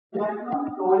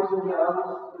gentlemen, boys and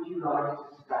girls, would you like to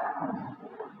stand?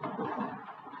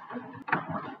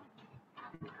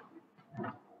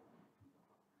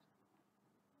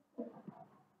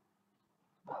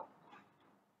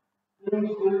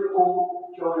 Please do all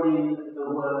join in the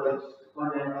words when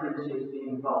they're printed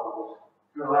in bold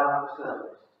throughout the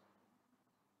service.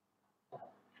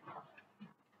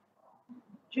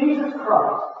 Jesus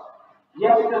Christ,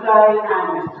 yesterday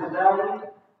and today,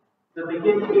 the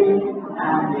beginning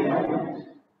and the end,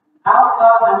 Alpha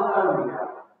and Omega.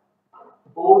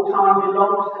 All time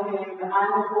belongs to him and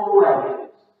all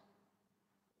ages.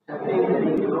 To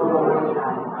him be glory and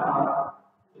power,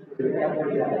 to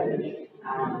every age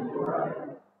and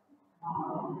forever.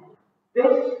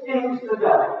 This is the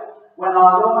day when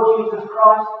our Lord Jesus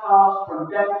Christ passed from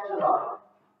death to life.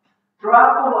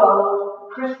 Throughout the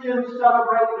world, Christians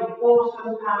celebrate the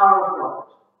awesome power of God.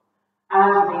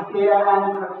 As we hear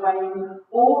and proclaim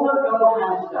all that God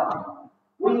has done,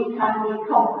 we can be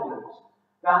confident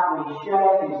that we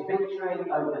share his victory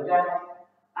over death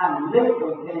and live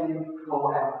with him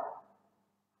forever.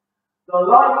 The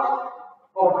light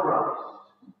of Christ.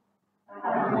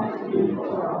 Thanks be to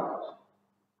God.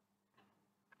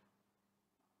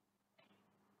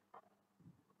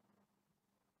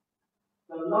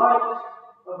 The light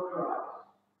of Christ.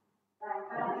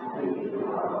 Thanks be to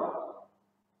God.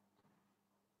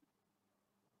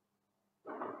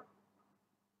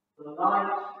 The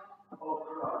light of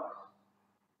Christ.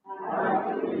 Thanks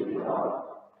be to God.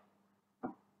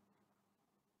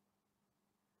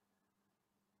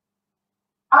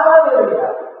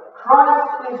 Hallelujah!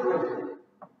 Christ is risen.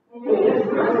 He is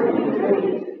risen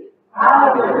indeed.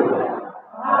 Hallelujah!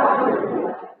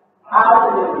 Hallelujah!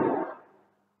 Hallelujah!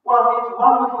 Well, it's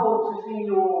wonderful to see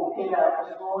you all here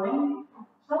this morning.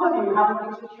 Some of you haven't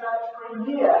been to church for a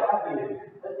year, have you?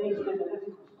 At least in the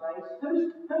physical space.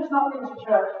 Who's not been to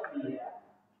church for a year?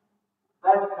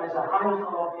 There's a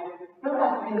handful of you. Who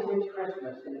hasn't been since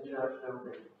Christmas in the church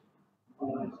building?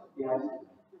 Almost, yes.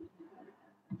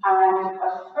 And a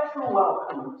special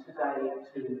welcome today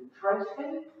to Tracy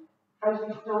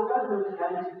Stilger, who is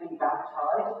going to be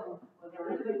baptised, and we'll hear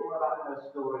a little bit more about her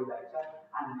story later,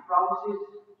 and Frances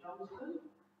Johnson,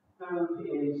 who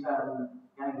is going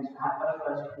to have her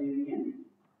first communion,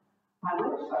 and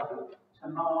also to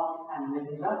Mark and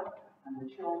Linda and the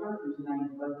children, whose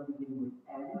names both begin with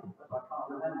M, but I can't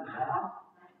remember now.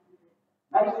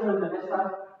 Mason and Melissa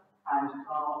and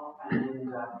Mark and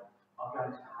Linda are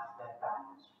going to have their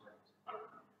bands split.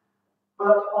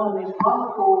 But on this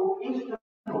wonderful Easter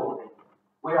morning,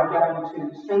 we are going to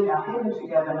sing a hymn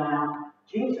together now.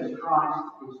 Jesus Christ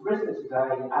is risen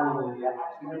today, hallelujah.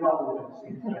 Actually, we're not all going to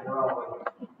sing together, are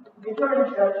we? If you're in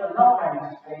church, you're not going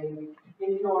to sing.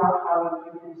 If you're at home,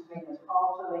 you can sing as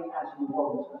heartily as you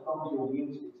want, as long as you're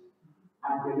muted.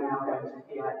 And we're now going to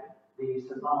hear the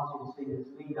St. Martin singers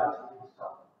lead us in the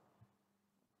song.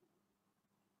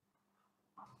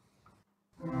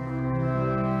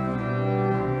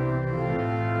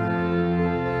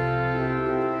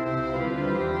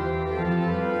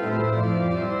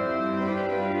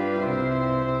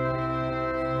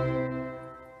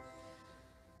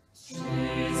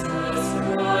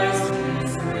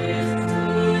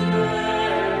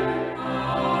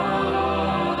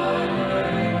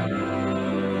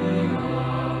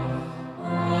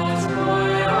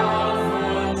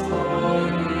 Alpha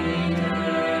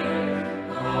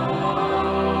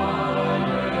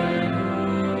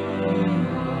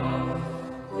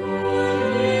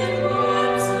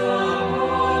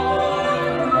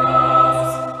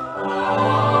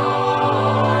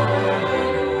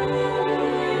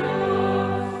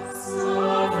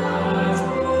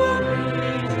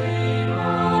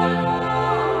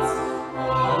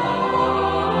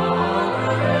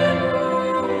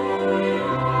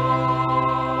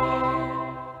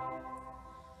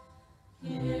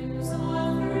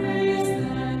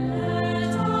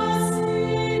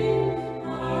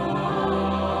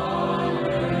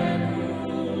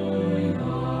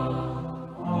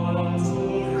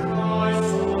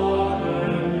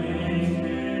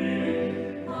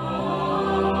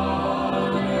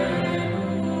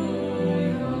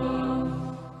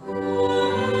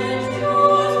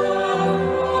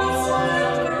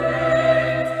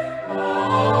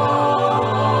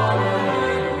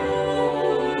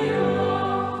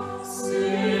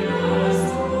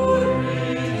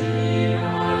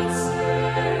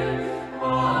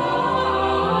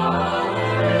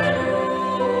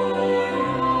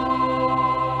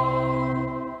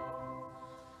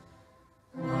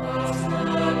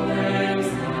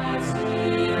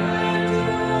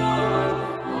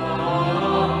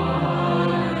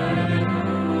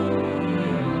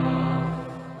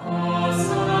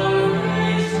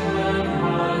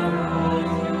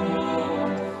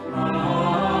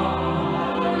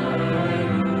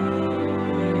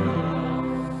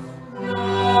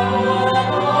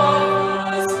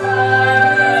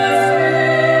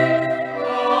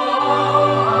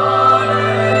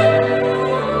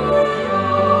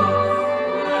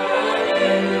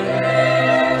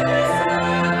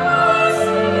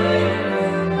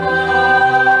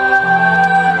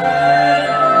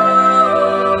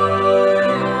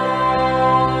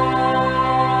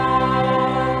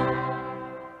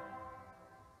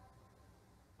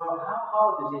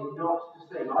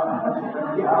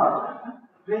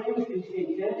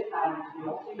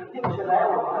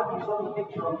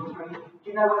John 3. Do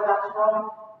you know where that's from?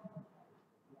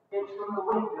 It's from the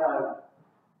window.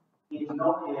 He is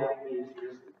not here, he is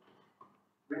risen.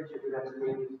 Richard, we're going to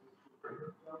read.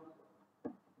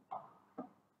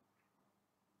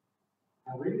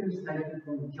 Our reading is taken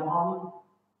from John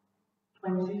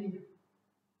 20,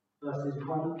 verses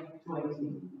 1 to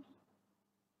 18.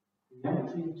 The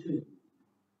entry 2.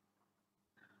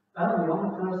 Early on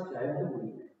the first day of the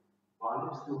week, while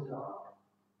it was still dark,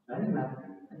 Mary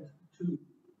Magdalene went to the tomb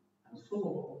and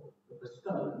saw that the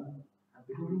stone had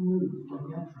been removed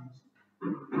from the entrance.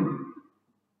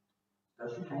 So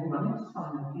she came running to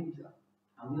Simon Peter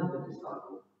and the other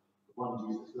disciple, the one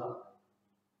Jesus loved,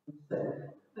 and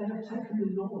said, "They have taken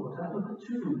the Lord out of the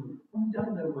tomb, and we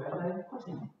don't know where they have put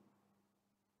him."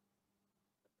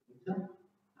 Peter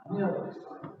and the other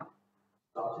disciple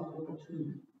started for the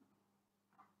tomb.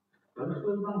 Both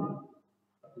were running,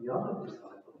 but the other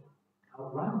disciple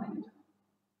outran Peter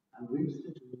and reached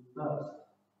the tomb first.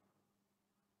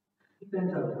 He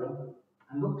bent over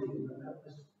and looked in at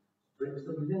the strips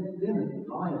of linen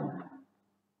lying there,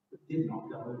 but did not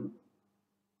go in.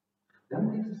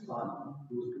 Then Peter's Simon,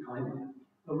 who was behind him,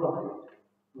 arrived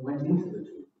and went into the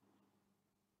tomb.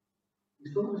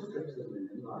 He saw the strips of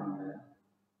linen lying there,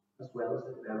 as well as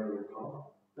the burial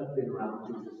cloth that had been around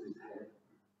Jesus' head.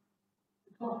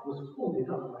 The cloth was folded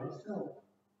up by itself,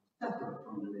 separate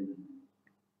from the linen.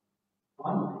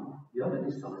 Finally, the other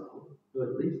disciple, who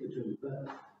had reached the tomb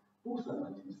first, also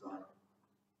went inside.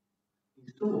 He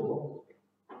saw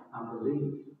and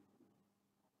believed.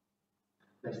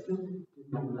 They still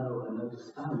did not know and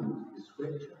understand the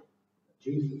scripture that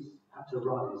Jesus had to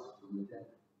rise from the dead.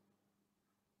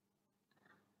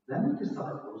 Then the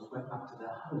disciples went back to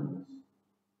their homes,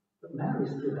 but Mary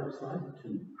stood outside the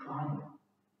tomb crying.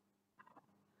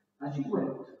 As she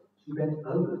went, she bent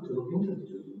over to look into the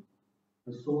tomb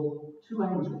and saw two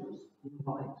angels in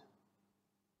white,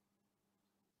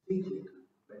 seated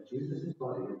where Jesus'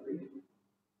 body had been,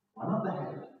 one at the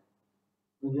head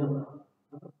and the other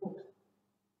at the foot.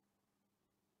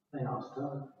 They asked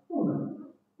her,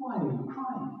 "Woman, why are you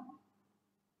crying?"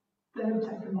 "They have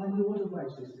taken my Lord away,"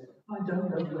 she said. "I don't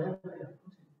know where they have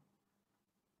put him."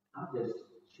 At this,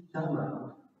 she turned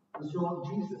around and saw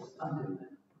Jesus standing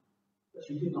there, but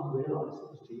she did not realize it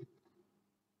was Jesus.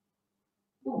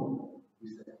 "Woman," he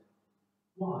said,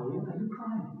 "why are you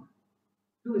crying?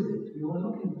 Who is it you are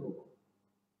looking for?"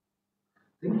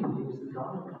 Thinking he was the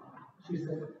gardener, she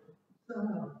said,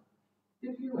 "Sir,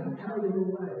 if you have carried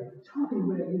him away, tell me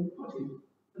where you put him,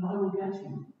 and I will get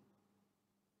him."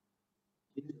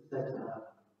 Jesus said to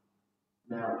her,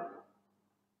 "Mary."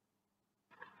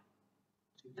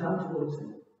 She turned towards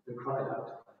him and cried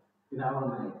out in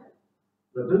Aramaic,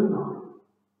 "Rabboni,"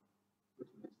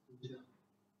 which means teacher.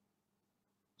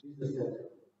 Jesus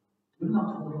said, "Do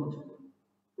not hold on to me,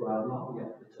 for I have not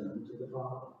yet returned to the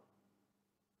Father.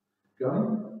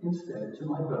 Go instead to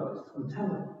my brothers and tell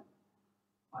them,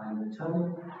 I am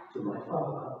returning to my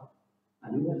Father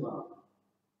and your Father,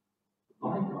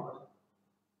 my God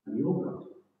and your God."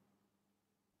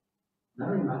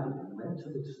 Mary Magdalene went to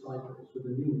the disciples with the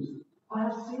news, "I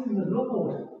have seen the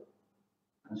Lord."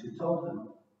 And she told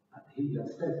them that he had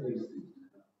said these things to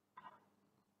her.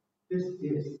 This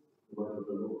is the word of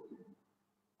the Lord.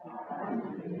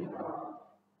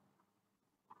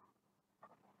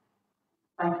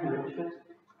 Thank you, Richard.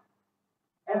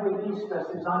 Every Easter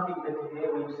since I've been living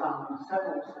here, we've sung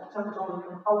several songs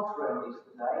compulsory on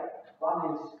Easter Day. One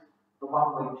is the one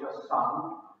we've just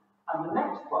sung, and the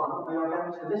next one we are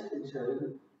going to listen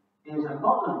to is a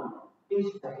modern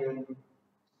Easter hymn,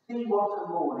 "See What a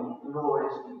Morning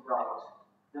Gloriously Bright,"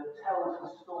 that tells the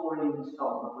story in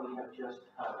song that we have just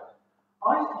heard.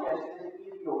 I suggest that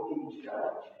if you're in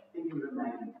church, that you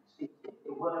remain seated.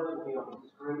 The words will be on the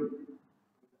screen.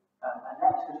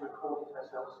 Annette has recorded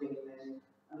herself singing this,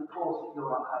 and of course, if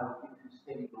you're at home, you can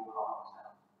sing your hearts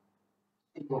out.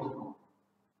 See what a morning.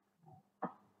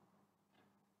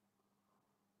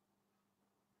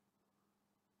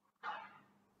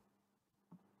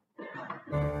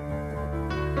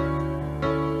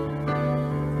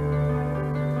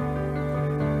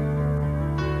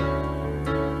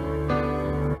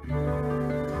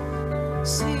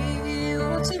 See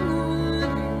what a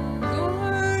morning,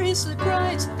 gloriously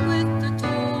bright, with the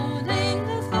dawning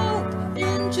of hope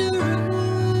in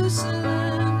Jerusalem.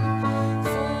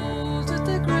 Folded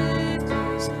the grave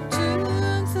clothes,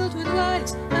 tomb filled with light,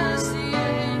 as the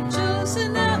angels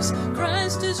announce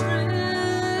Christ is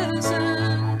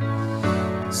risen.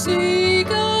 See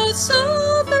God's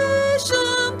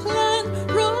salvation plan,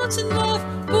 wrought in love,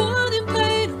 born in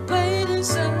pain, and paid in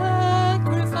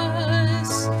sacrifice.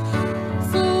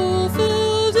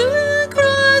 Fulfilled in Christ.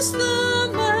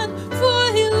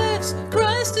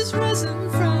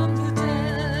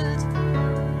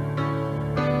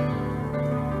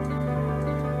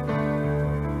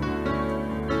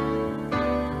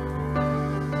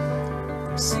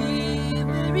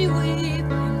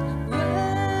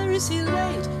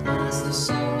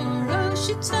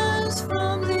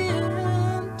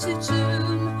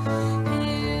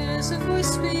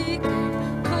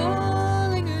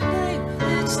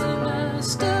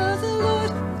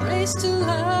 raised to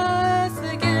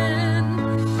life again.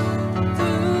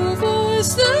 The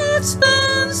voice that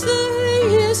spans the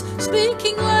years,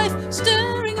 speaking life,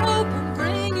 stirring hope and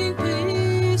bringing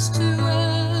peace to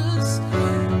us,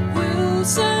 will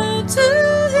sound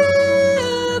till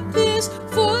he appears,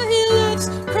 for he lives,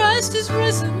 Christ is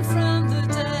risen from the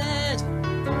dead.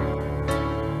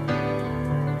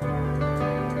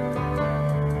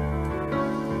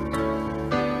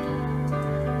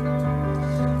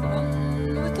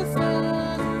 One with the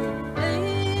Father,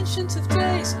 ancient of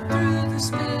days, through the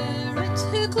Spirit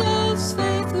who clothes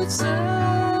faith with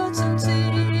certainty.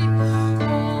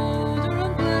 Honor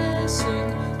and blessing,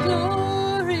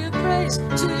 glory and praise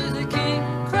to the King,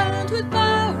 crowned with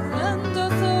power and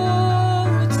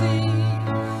authority.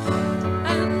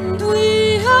 And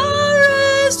we are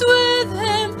raised with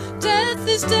him, death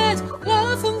is dead,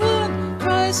 love and won,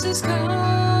 Christ is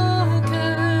conquered.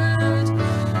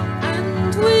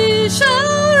 And we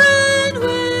shall reign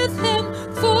with him,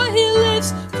 for he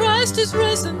lives, Christ is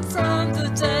risen from the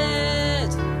dead.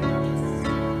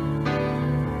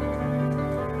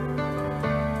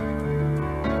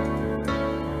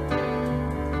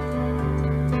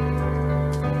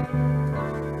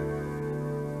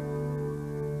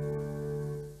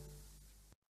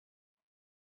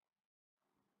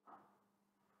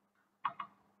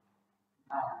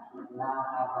 And we now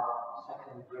have our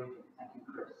second reading. Thank you,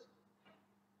 Chris.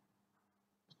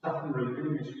 The second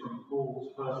reading is from Paul's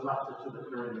first letter to the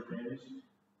Corinthians,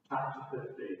 chapter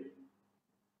 15.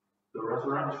 The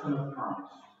resurrection of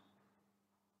Christ.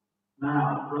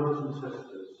 Now, brothers and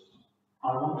sisters, I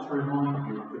want to remind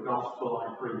you of the gospel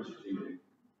I preached to you,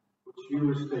 which you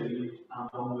received and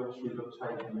on which you have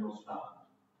taken your stand.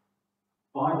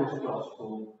 By this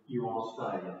gospel you are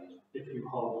saved, if you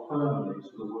hold firmly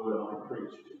to the word I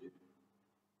preached to you.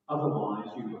 Otherwise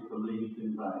you have believed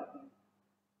in vain.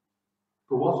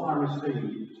 For what I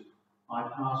received, I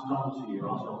passed on to you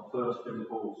as of first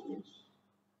importance,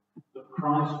 that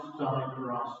Christ died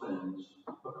for our sins,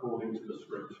 according to the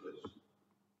Scriptures,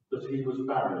 that he was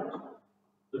buried,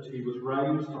 that he was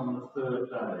raised on the third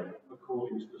day,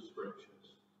 according to the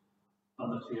Scriptures,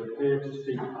 and that he appeared to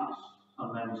Cephas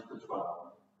and then to the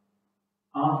 12.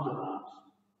 After that,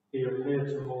 he appeared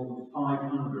to more than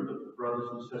 500 of the brothers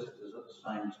and sisters at the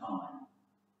same time,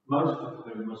 most of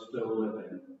whom are still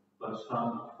living, though some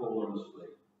have fallen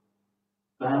asleep.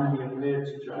 Then he appeared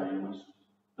to James,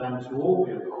 then to all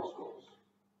the apostles,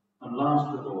 and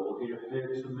last of all he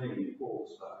appeared to me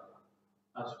also,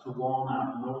 as to one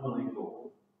abnormally born.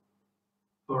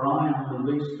 For I am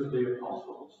the least of the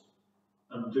apostles,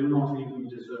 and do not even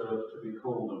deserve to be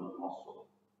called an apostle,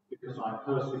 because I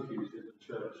persecuted the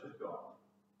church of God.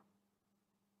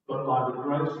 But by the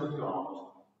grace of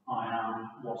God, I am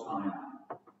what I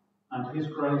am, and his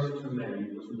grace to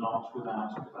me was not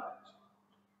without effect.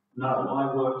 No,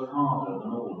 I worked harder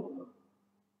than all of them.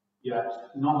 Yet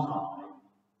not I,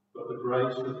 but the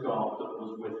grace of God that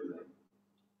was with me.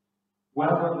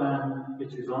 Whether then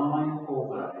it is I or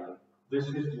they, this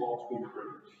is what we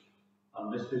preach,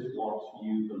 and this is what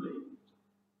you believed.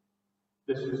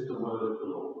 This is the word of the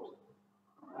Lord.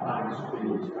 Thanks be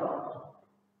to God.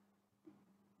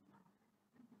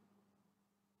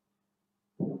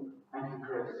 Thank you,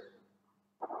 Chris.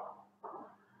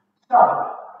 So,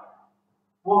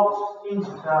 what's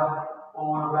Easter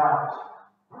all about?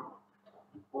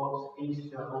 What's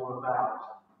Easter all about?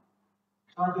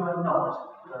 Shall I do a nod,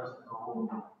 first of all?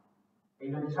 Are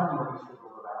you going to tell me what Easter's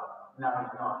all about? No,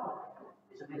 you're not.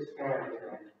 It's a bit scary,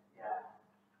 isn't it? Yeah.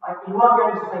 You weren't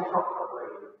going to say chocolate, were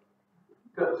you?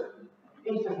 Good.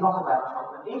 Easter's not about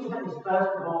chocolate. Easter is,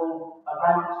 first of all,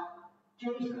 about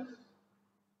Jesus.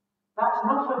 That's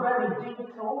not a very deep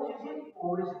thought, is it?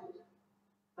 Or is it?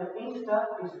 But Easter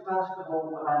is, first of all,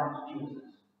 about Jesus.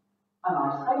 And I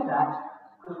say that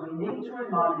because we need to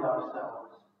remind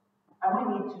ourselves, and we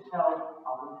need to tell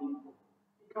other people.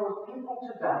 Because people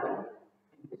today,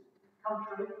 in this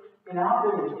country, in our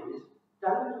villages,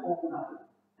 don't all know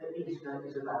that Easter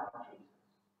is about Jesus.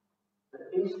 That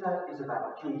Easter is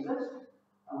about Jesus,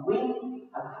 and we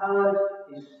have heard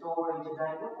his story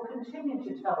today. We will continue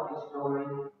to tell his story.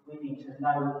 We need to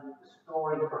know the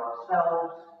story for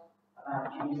ourselves about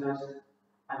Jesus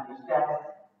and his death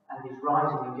and his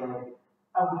rising again.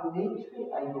 And we need to be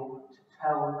able to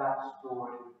tell that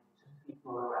story to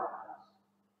people around us.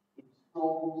 In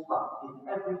schools, but in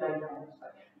everyday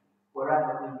conversation,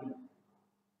 wherever we meet.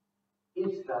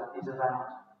 Easter is about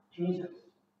Jesus.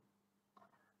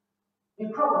 You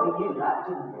probably knew that,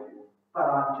 didn't you? But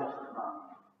I'm just reminding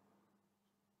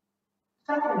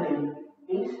you. Secondly,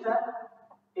 Easter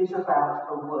is about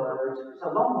a word, it's a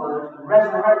long word,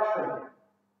 resurrection.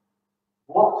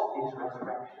 What his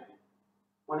resurrection.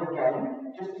 Well,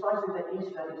 again, just as I said that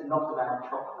Easter is not about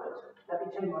chocolate, let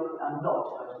me tell you a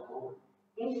lot, first of all.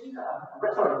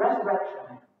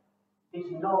 Resurrection is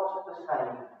not the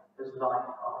same as life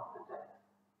after death.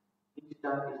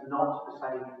 Easter is not the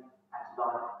same as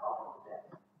life after death.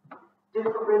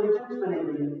 Different religions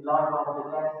believe in life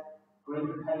after death.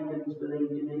 Greek pagans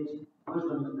believed in it.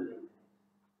 Muslims believe in it.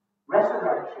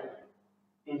 Resurrection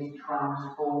is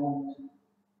transformed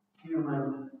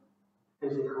human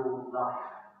physical life.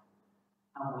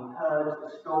 And we heard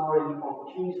the story of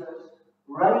Jesus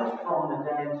raised from the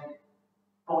dead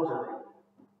bodily.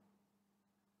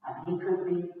 And he could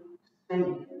be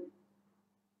seen.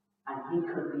 And he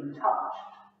could be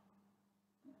touched.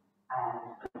 And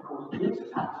of course Jesus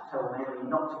had to tell Mary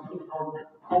not to keep on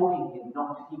holding him,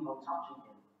 not to keep on touching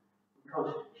him.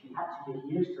 Because she had to get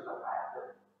used to the fact that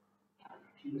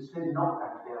she was soon not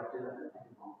going to be able to do that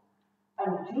anymore.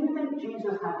 And do you think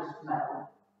Jesus had a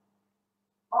smell?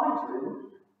 I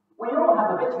do. We all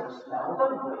have a bit of a smell,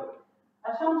 don't we?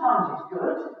 And sometimes it's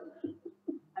good,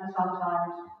 and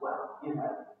sometimes, well, you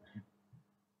know.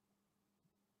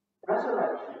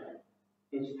 Resurrection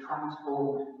is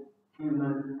transformed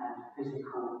human and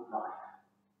physical life.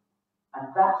 And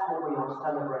that's what we are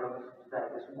celebrating today.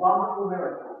 This wonderful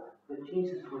miracle that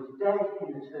Jesus was dead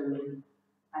in the tomb,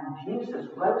 and Jesus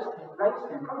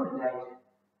raised him from the dead,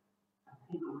 and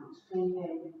people could see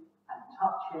him and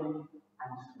touch him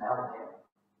and smell him.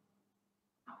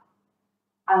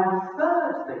 And the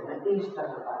third thing that Easter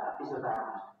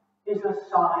is a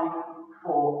sign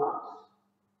for us.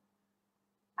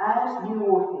 As you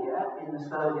will hear in the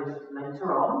service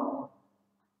later on,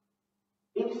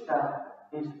 Easter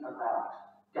is about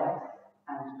death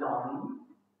and dying,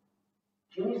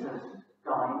 Jesus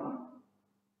dying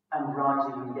and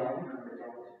rising again from the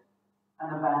dead,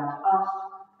 and about us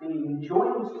being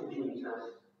joined to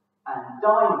Jesus and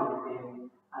dying with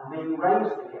him and being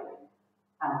raised again.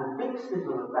 And the big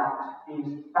symbol of that is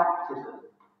baptism.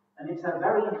 And it's a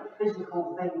very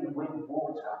physical thing with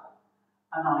water.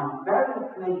 And I'm very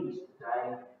pleased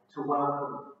today to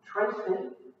welcome Tracy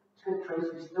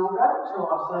Stilgo to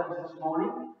our service this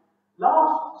morning.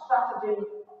 Last Saturday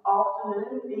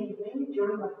afternoon, evening,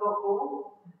 during the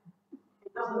football,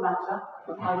 it doesn't matter,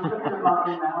 I was looking at my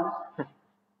emails.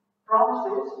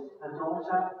 Frances, her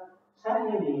daughter, sent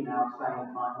me an email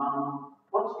saying my mum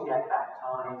wants to get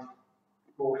baptised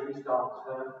before she starts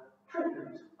her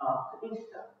treatment after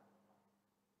Easter.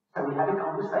 So we had a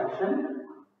conversation,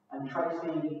 and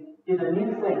Tracy did a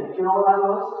new thing. Do you know what that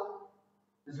was?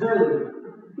 Zoom.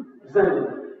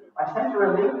 I sent her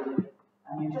a link,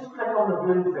 and you just click on the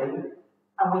blue thing,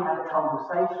 and we had a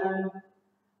conversation,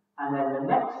 and then the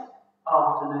next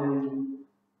afternoon,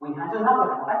 we had another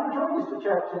one. And you joined us for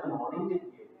church in the morning,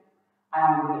 didn't you?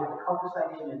 And we had a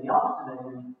conversation in the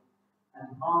afternoon, and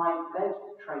I led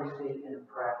Tracy in a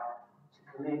prayer to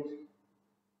commit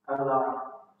her life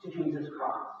to Jesus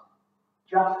Christ.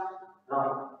 Just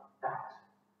like that.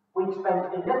 We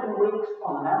spent 11 weeks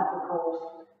on an alpha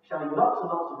course, showing lots and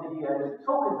lots of videos,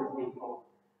 talking with people.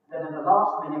 Then at the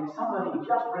last minute, somebody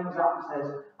just rings up and says,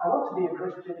 I want to be a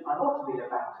Christian, I want to be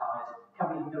baptised,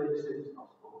 can we do it as soon as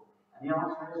possible? And the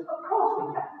answer is, of course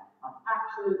we can. I'm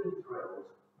absolutely thrilled.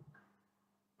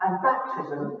 And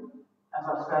baptism, as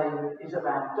I say, is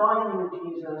about dying with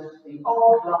Jesus, the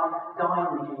old life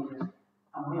dying with Jesus,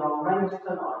 and we are raised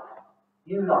to life,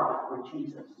 new life with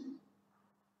Jesus.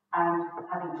 And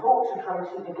having talked to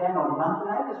Tracy again on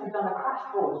Monday, because we've done a crash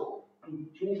course in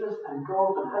Jesus and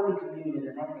God and Holy Communion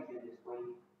and everything this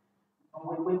week,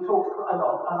 and we talked a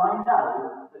lot, and I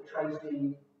know that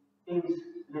Tracy is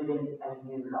living a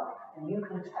new life, and you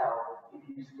can tell if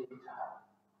you speak to her.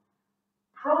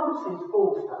 Frances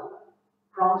also.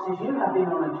 Frances, you have been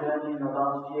on a journey in the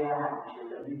last year, haven't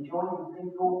you? And you've joined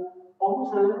people on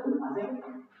Zoom, I think,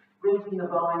 reading the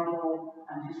Bible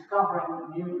and discovering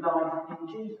new life in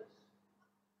Jesus.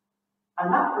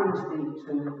 And that brings me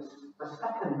to the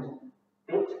second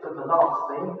bit of the last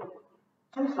thing.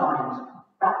 Two signs.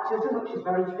 Baptism, which is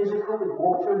very physical with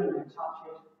water and you can touch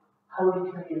it.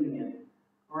 Holy Communion,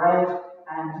 bread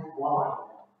and wine.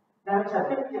 Now it's a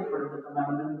bit different at the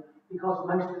moment because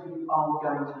most of you aren't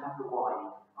going to have the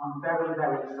wine. I'm very,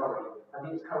 very sorry. I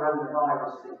think it's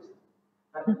coronavirus season.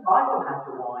 But I will have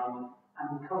the wine,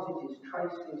 and because it is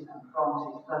Tracy's and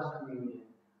Francis' first communion,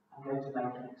 I'm going to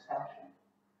make an exception.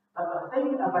 But the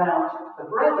thing about the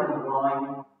bread and the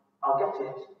wine, I'll get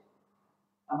it.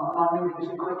 Am I moving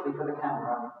too quickly for the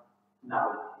camera?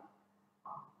 No.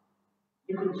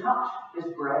 You can touch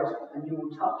this bread, and you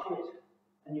will touch it,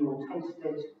 and you will taste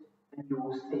it, and you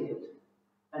will see it.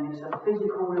 And it's a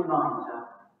physical reminder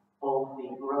of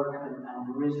the broken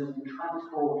and risen,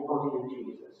 transformed body of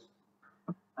Jesus,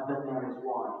 and that there is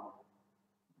wine.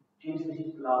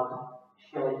 Jesus' blood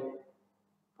shed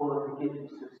for the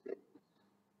forgiveness of sins,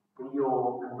 for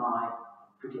your and my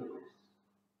forgiveness.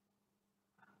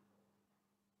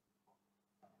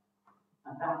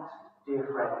 And that, dear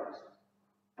friends,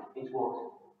 is what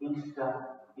Easter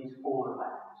is all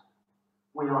about.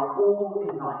 We are all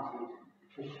invited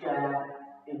to share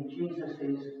in Jesus'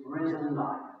 risen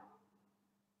life.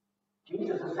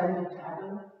 Jesus ascended to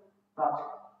heaven, but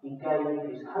he gave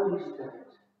his Holy Spirit,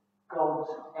 God's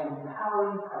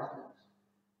empowering presence,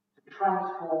 to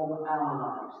transform our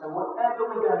lives. So whatever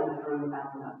we're going through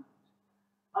at the moment,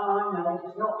 I know it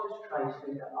is not just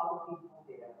Tracy, but other people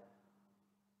here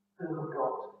who have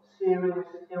got serious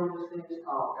illnesses,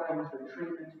 are going through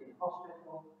treatment in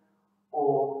hospital,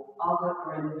 or other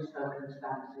grim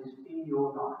circumstances in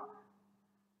your life.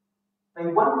 They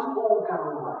won't all go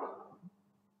away,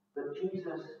 but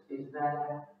Jesus is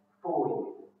there for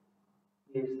you.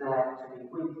 He is there to be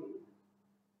with you,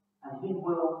 and he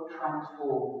will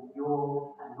transform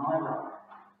your and my life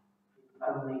if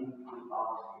only we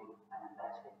ask him and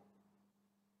let him.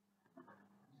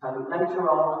 So later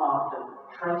on, after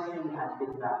Tracy has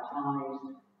been baptised,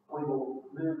 we will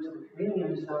move to the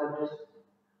communion service,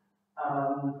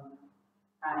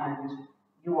 and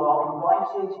you are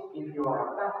invited, if you are a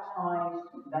baptised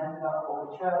member of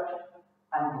the church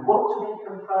and you want to be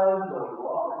confirmed, or you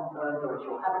are confirmed, or it's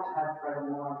your habit to have bread and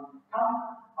wine, come,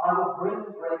 I will bring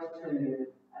bread to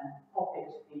you and pop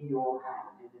it in your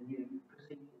hand in the new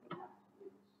procedure we have to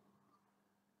use.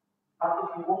 But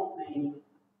if you want me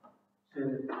to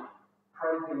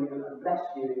pray for you and bless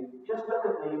you, just look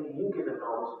at me and you give a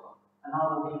nod, and I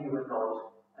will give you a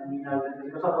nod, and you know that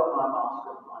because I've got my mask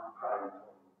on, I'm praying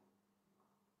for you.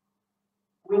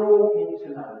 We all need to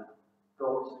know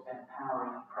God's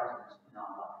empowering presence in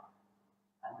our life.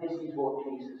 And this is what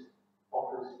Jesus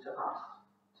offers to us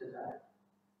today.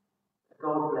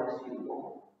 God bless you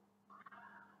all.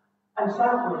 And so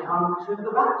we come to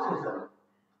the baptism.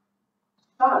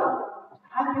 So,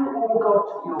 have you all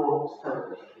got your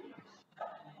service sheets?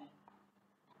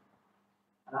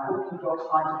 And I hope you've got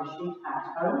sight of a sheet at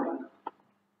home.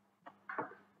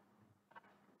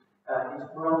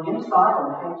 We're on the inside on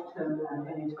page 2, and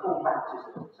it's called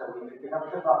baptism. So if you have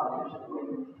to button,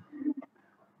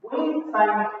 we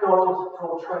thank God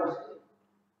for Tracy,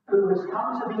 who has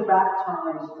come to be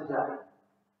baptised today.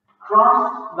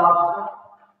 Christ loves her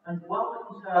and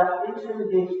welcomes her into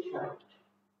this church.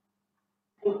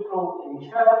 People in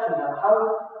church and at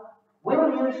home, will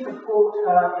you support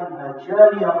her in her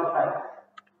journey of faith?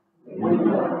 We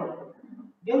will.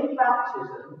 In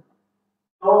baptism,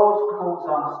 God calls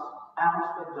us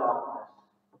out of darkness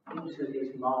into his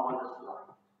marvellous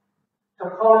light. To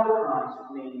follow Christ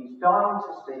means dying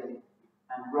to sin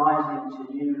and rising to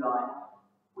new life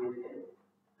with him.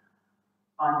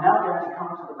 I'm now going to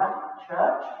come to the back of the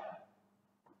church,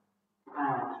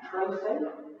 and Tracy,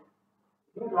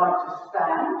 if you'd like to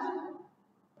stand.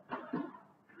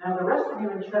 Now the rest of you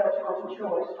in church got a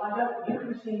choice. You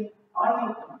can see, I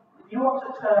think, if you want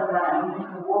to turn around, you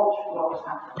can watch what's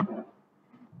happening.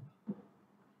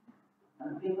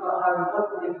 And people at home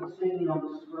hopefully can see me on the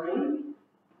screen.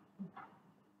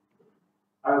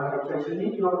 Okay, so you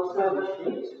need your service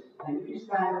sheet, and if you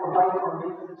stand away from me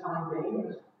for the time being,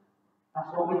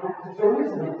 that's what we have to do,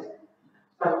 isn't it?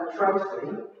 So, Tracy,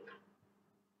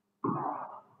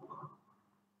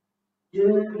 do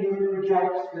you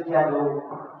reject the devil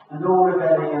and all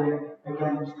rebellion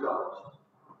against God?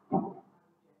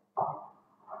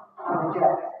 I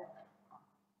reject.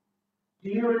 Do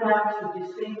you renounce the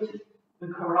deceit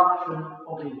and corruption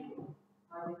of evil?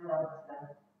 I renounce that.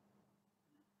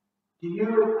 Do you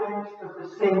repent of the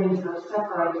sins that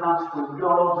separate us from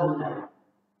God and men?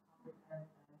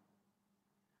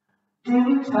 Do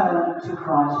you turn to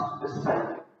Christ as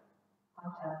Saviour? I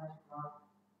turn to Christ.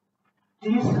 Do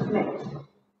you submit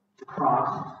to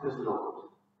Christ as Lord?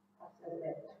 I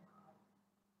submit to Christ.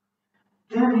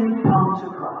 Do you come to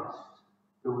Christ,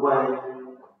 the way,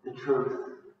 the truth,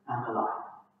 and the life?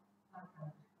 I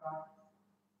come to Christ.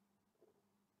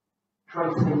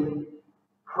 Tracy,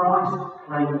 Christ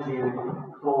claims you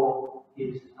for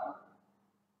his own.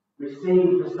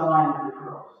 Receive the sign of the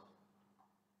cross.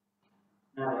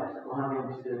 Now yes, what I'm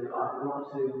going to do, I want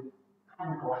to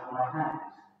hand wash my hands.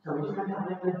 So we're just going to have a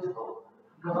little interval.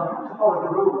 Because I have to follow the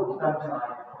rules, don't I?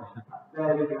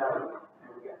 There we go.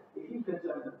 There we go. If you could,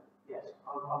 yes,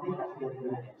 I'll leave that together in a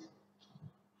minute.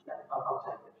 Yeah, I'll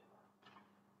take it.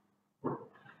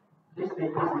 This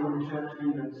bit is in the church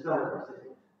communion service, is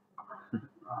it?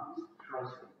 Right,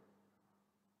 Tracy.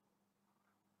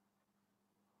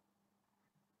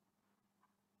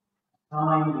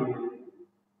 sign you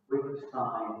with the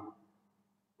sign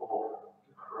of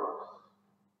the cross.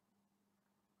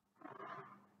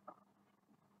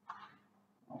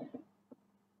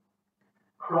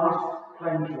 Christ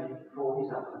claimed you for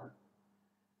his own.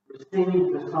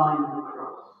 Receive the sign of the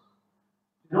cross.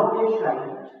 Do not be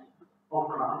ashamed of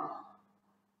Christ.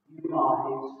 You are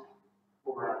his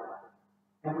forever.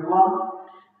 Everyone,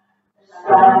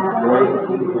 stand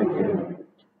bravely with him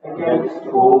against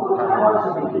all the powers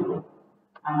of evil,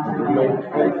 and remain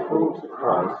faithful to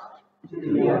Christ to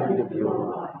the end of your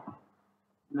life.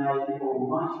 May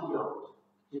Almighty God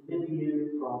deliver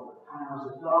you from the powers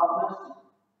of darkness,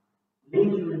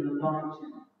 lead you in the light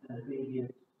and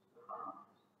obedience of Christ.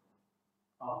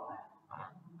 Amen.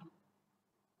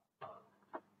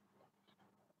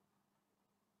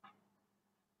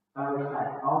 Okay,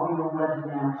 are we all ready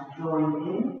now to join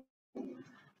in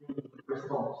the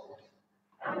responses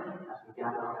as we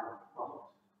gather around the follows?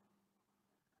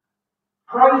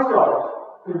 Praise God,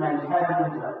 who made heaven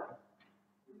and earth,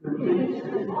 who keeps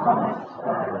his promise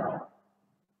forever.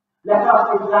 Let us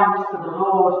give thanks to the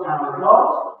Lord our God.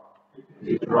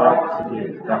 It is right to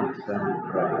give thanks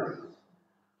and praise.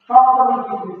 Father, we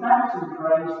give you thanks and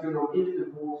praise for your gift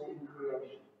of water in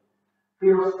creation, for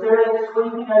your Spirit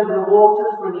sweeping over the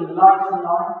waters, bringing light and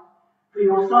life, for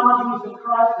your Son, Jesus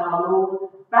Christ our Lord,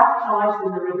 baptized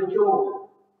in the river Jordan.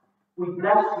 We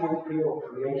bless you for your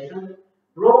creation,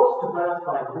 brought to birth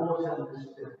by water and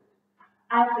the Spirit,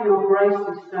 and for your grace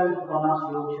bestowed upon us,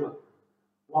 your children,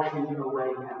 washing away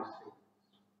our sins.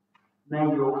 May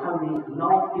your holy,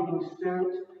 life-giving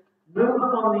Spirit move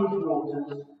upon these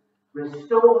waters,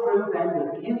 restore through them the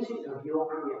beauty of your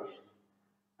creation,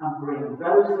 and bring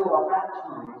those who are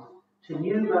baptized to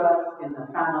new birth in the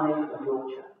family of your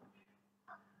church.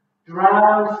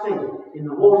 Drown sin in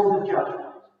the waters of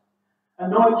judgment.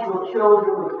 Anoint your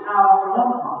children with power from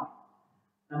on high,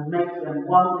 and make them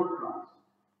one with Christ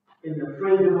in the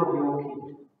freedom of your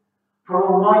kingdom. For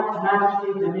all might,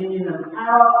 majesty, dominion, and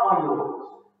power are yours,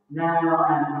 now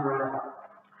and forever.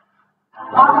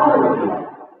 Hallelujah.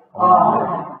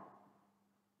 Amen.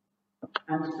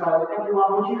 And so, everyone,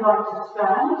 would you like to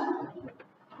stand?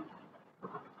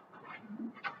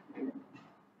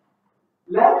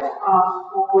 Let us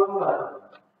all affirm,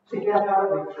 together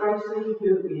with Tracy,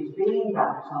 who is being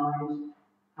baptized,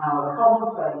 our common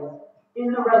faith in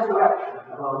the resurrection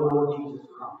of our Lord Jesus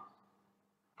Christ.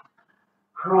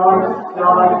 Christ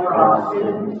died for our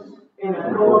sins in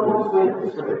accordance with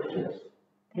the Scriptures.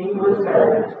 He was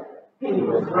buried. He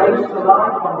was raised to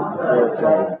life on the third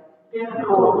day in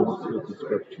accordance with the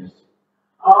Scriptures.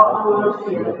 Afterwards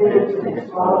he appeared to his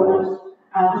followers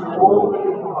and to all the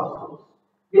apostles.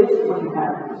 This we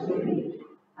have received,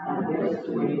 and this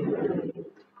we believe.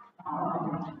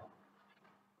 Amen.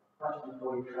 Question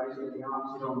for you, Tracy, the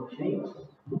answer on the sheet.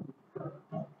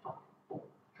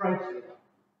 Tracy,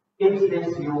 is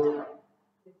this your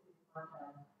faith?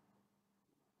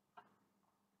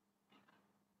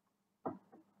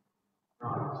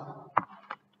 Right.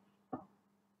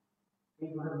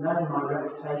 People have known my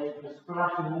reputation for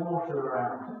splashing water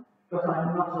around, but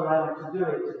I'm not allowed to do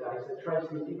it today. So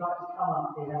Tracy, if you'd like to come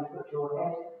up here and put your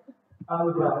head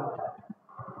over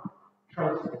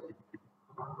Tracy.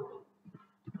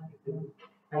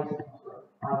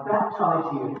 I baptize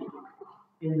you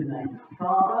in the name of the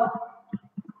Father,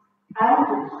 and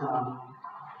of the Son,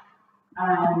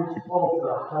 and of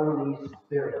the Holy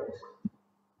Spirit.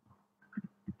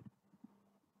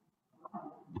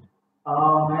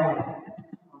 Amen.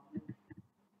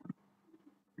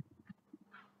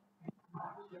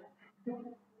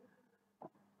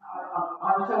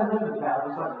 I'm so moved about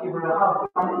this, I give her a hug.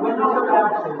 We're not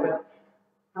allowed to, but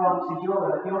Francis,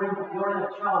 you're in a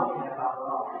childcare bubble,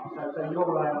 aren't you? So you're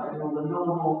allowed to do all the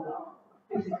normal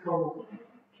physical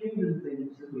human things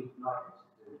that we'd like to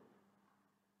do.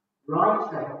 Right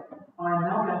then, I'm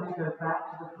now going to go back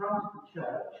to the front of the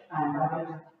church, and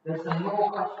there's some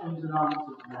more questions and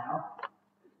answers now.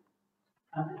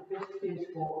 And this is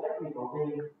for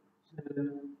everybody to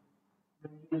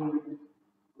review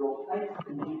your faith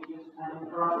in Jesus, and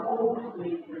for us all to be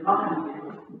reminded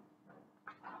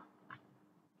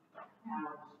our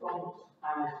response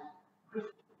as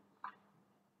Christians.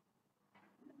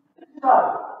 So,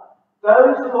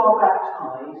 those who are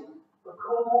baptized are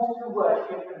called to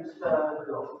worship and serve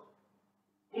God.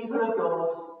 People of God,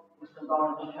 in St.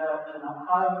 Lawrence Church and at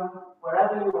home,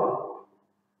 wherever you are,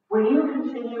 will you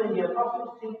continue in the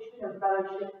apostles' teaching and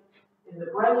fellowship, in the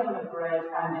breaking of bread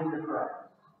and in the prayers?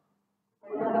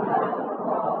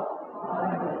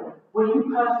 Will you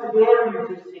persevere in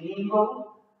resisting evil,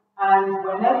 and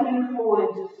whenever you fall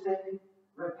into sin,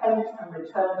 repent and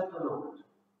return to the Lord?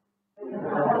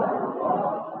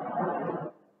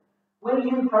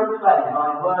 you proclaim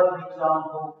by word and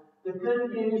example the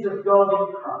good news of God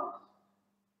in Christ?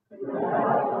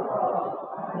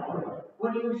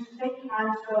 Will you seek and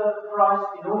serve Christ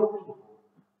in all people,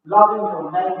 loving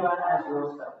your neighbour as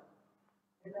yourself?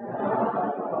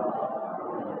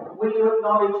 Will you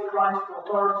acknowledge Christ's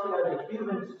authority over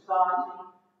human society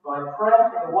by prayer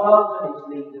for the world and its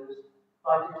leaders,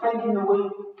 by defending the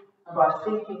weak, and by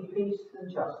seeking peace and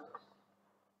justice?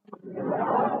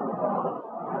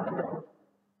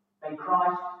 May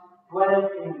Christ dwell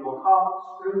in your hearts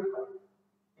through faith,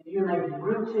 that you may be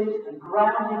rooted and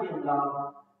grounded in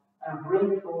love and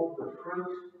bring forth the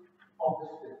fruit of the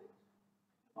Spirit.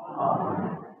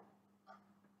 Amen.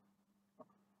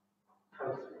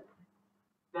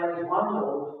 There is one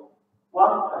Lord,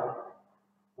 one faith,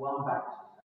 one baptism.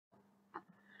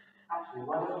 Actually,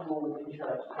 why don't you all in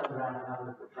church turn around and have a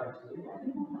look at Tracy again?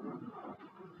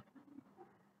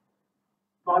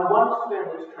 By one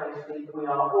Spirit, Tracy, we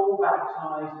are all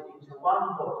baptized into one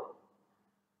body.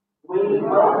 We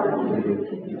welcome you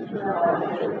into the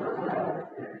fellowship.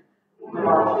 We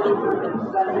are children of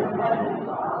the same Heavenly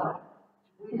Father.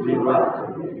 We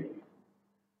welcome you.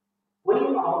 We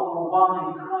are all one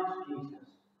in Christ Jesus.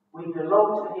 We belong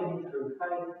to him through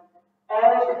faith,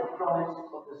 heirs of the promise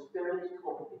of the Spirit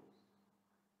of peace.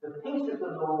 The peace of the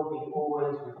Lord be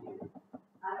always with you.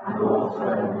 And also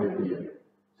with you.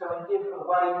 So we give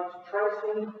away to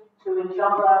Tracy, to each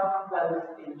other, both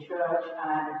in church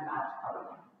and at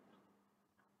home.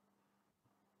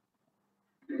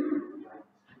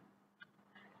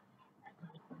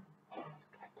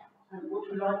 So would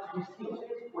you like to be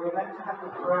seated? We're going to have the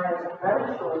prayers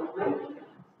very shortly.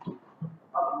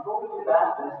 But before we do that,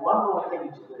 there's one more thing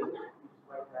to do. Just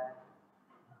wait there.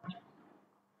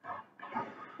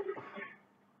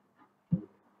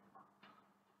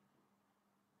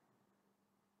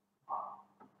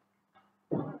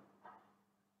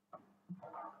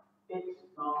 It's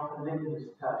Mark and Linda's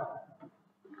turn.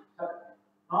 So,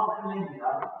 Mark and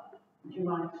Linda, would you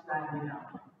mind standing up?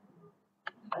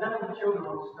 I don't think the children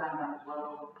want to stand up as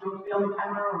well. Do you want to be on the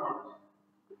camera or not?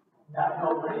 No,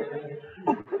 not really.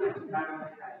 No,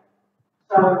 okay.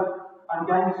 So, I'm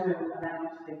going to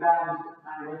announce the band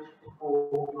marriage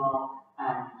for Mark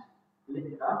and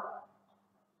Linda.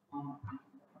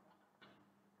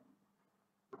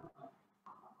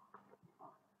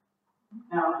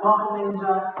 Now, Mark and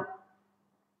Linda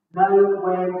know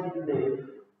where you live,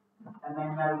 and they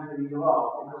know who you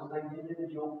are, because they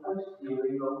delivered your post to you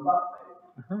in Long Buckby.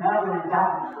 Now they're in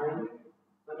Daventry,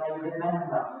 but they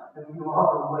remember who you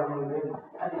are and where you live.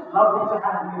 And it's lovely to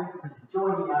have you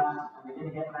joining us, and we're going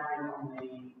to get married on the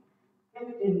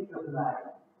 15th of May.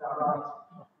 Is that right?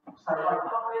 So I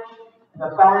published the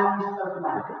band of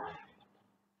marriage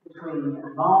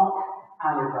between Mark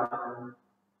Halliburton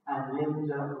and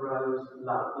Linda Rose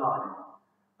Lyon,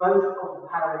 both of the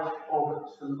parish of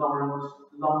St Lawrence,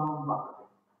 Long Buckby.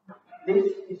 This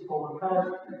is for the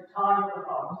first time of the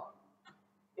party.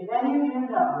 If any of you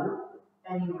know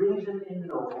any reason in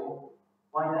law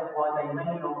why they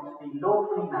may not be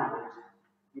lawfully married,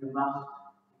 you must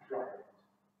declare it.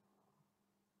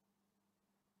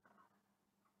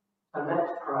 So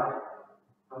let's pray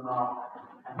for Mark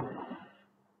and Linda.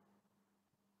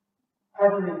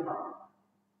 Heavenly Father,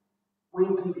 we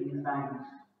give you thanks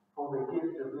for the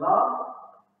gift of love,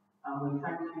 and we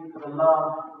thank you for the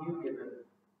love you've given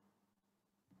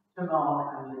to Mark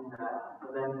and Linda, for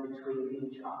them between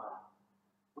each other.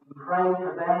 We pray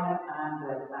for them and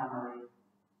their family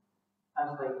as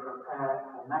they prepare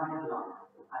for married life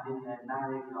and in their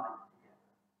married life together.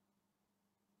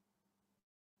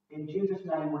 In Jesus'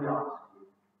 name we ask you,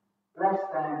 bless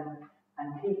them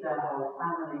and keep their whole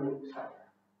family safe.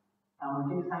 And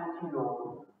we do thank you,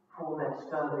 Lord, for their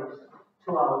service to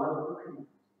our local community.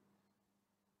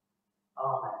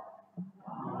 Amen.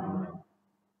 Amen.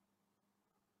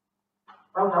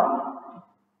 Well done.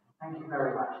 Thank you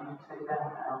very much. You can sit down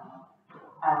now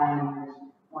and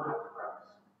we'll have the prayers.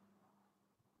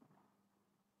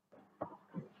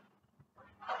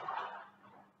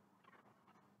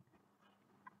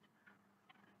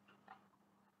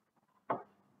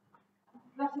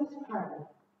 Let us pray.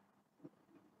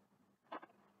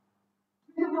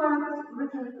 To the words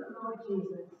written of the Lord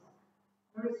Jesus,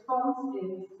 the response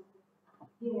is,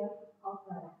 hear our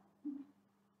prayer.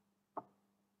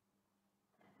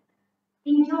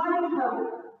 In joy and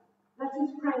hope, let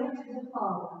us pray to the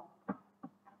Father.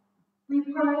 We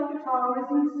pray that our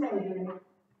risen Saviour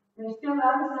may fill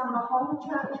us and the whole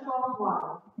church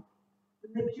worldwide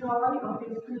with the joy of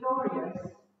his glorious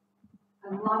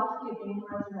and life-giving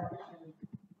resurrection.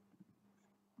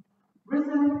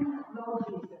 Risen Lord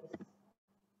Jesus,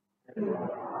 hear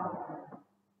our prayer.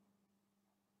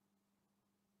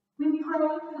 We pray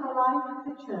for the life of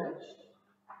the church,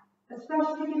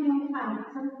 especially giving thanks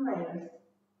and praise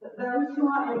that those who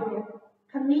are able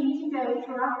can meet today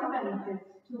throughout the benefits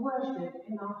to worship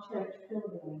in our church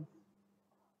buildings.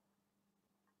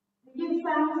 We give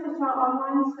thanks that our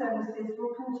online services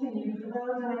will continue for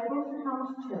those unable to come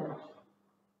to church,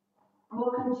 and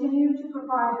will continue to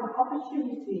provide an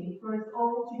opportunity for us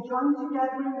all to join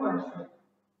together in worship,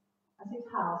 as it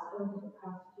has over the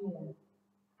past year.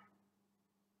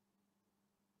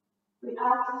 We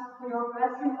ask for your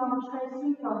blessing on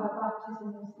Tracy for her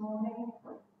baptism this morning,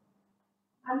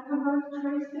 and for both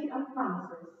Tracy and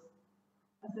Francis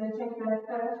as they take their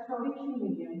first Holy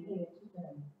Communion here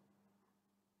today.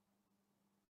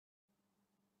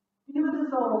 Be with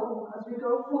us all as we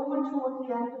go forward towards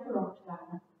the end of the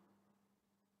lockdown.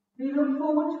 We look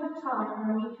forward to a time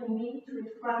when we can meet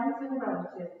with friends and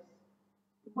relatives,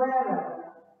 wherever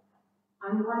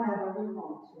and whenever we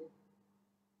want to.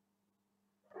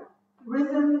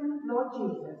 Risen Lord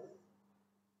Jesus,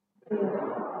 hear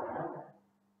us.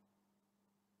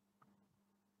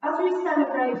 As we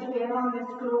celebrate here on this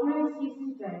glorious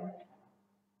Easter day,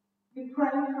 we pray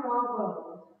for our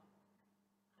world.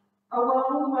 A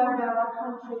world where there are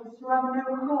countries who have no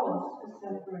cause for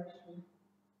celebration,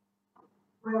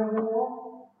 where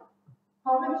war,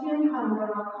 poverty and hunger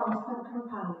are constant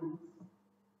companions.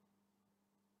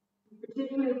 We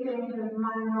particularly think of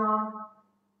Myanmar,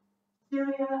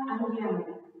 Syria and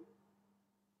Yemen.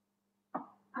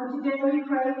 And today we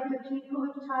pray for the people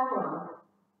of Taiwan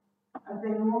as they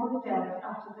mourn the death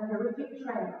after the horrific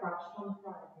train crash on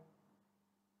Friday.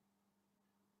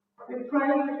 We pray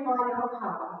that by your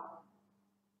power,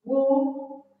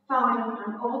 war, famine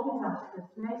and all disasters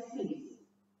may cease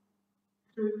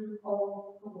through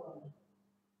all the world.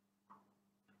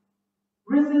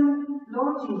 Risen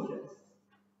Lord Jesus,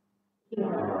 hear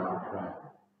our prayer.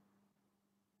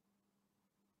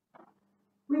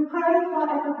 We pray for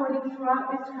everybody throughout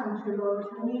this country, Lord,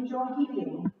 who need your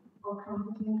healing or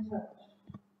comforting touch.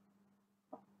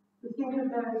 We think of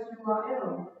those who are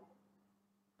ill,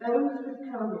 those with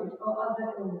COVID or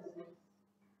other illnesses.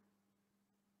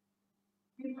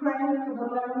 We pray for the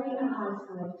lonely and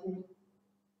isolated,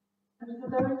 and for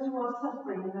those who are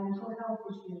suffering mental health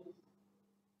issues.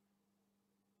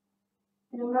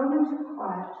 In a moment of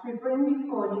quiet, we bring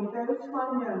before you those who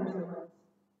are known to us.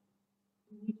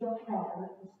 We need your care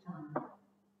at this time.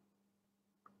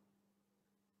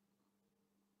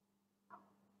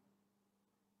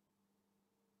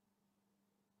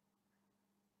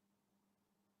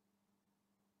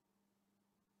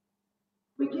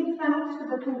 We give thanks for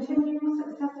the continuing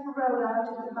successful rollout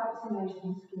of the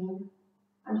vaccination scheme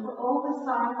and for all the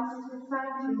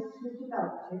scientists who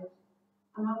developed it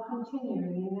and are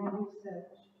continuing in their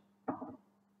research.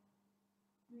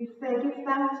 We give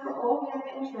thanks for all the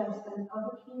NHS and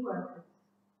other key workers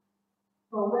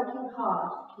who are working hard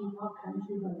to keep our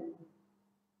country running.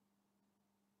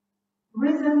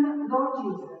 Risen Lord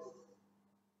Jesus,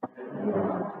 hear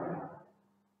our prayer.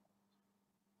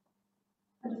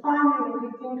 And finally, we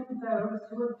think of those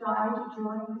who have died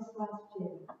during this last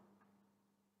year.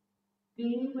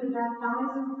 Be with their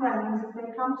families and friends as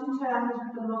they come to terms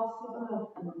with the loss of a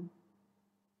loved one,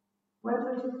 whether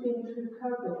it has been through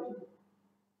COVID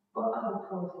or other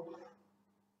causes.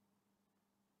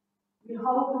 We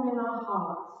hold them in our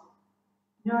hearts,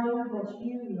 knowing that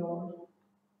you, Lord,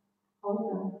 hold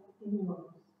them in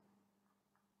yours.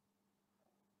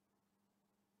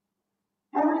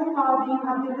 Heavenly Father, you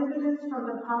have delivered us from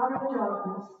the power of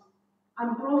darkness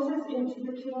and brought us into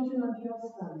the kingdom of your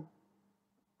Son.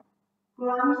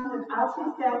 Grant that as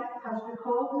his death has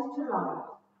recalled us to life,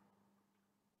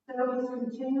 so his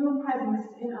continual presence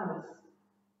in us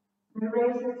may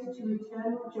raise us to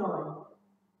eternal joy.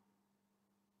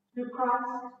 Through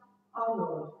Christ our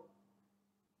Lord.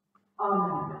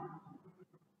 Amen.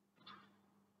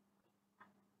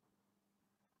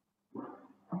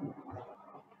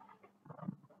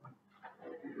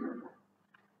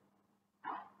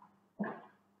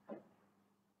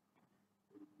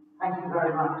 Thank you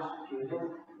very much,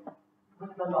 Judith.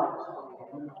 Put the lights on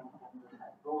again on the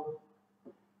table.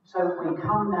 So we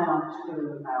come now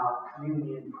to our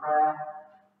communion prayer,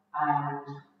 and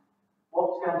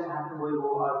what's going to happen, I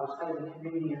will say the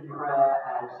communion prayer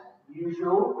as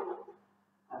usual,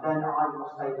 and then I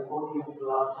will say the body and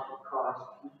blood of Christ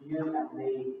keep you and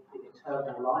me in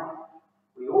eternal life.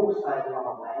 We all say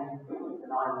Amen,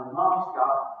 and I will mask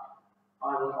up.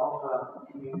 I will offer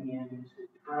communion to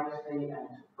Tracy and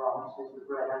to Francis, the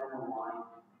bread and the wine,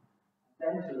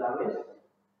 then to Lois,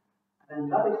 and then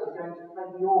Lois is going to play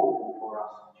the organ for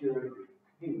us during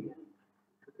communion.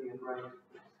 It could be a great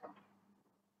blessing.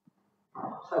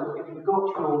 So if you've got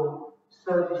your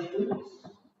service sheets,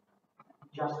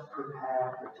 just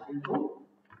prepare the table.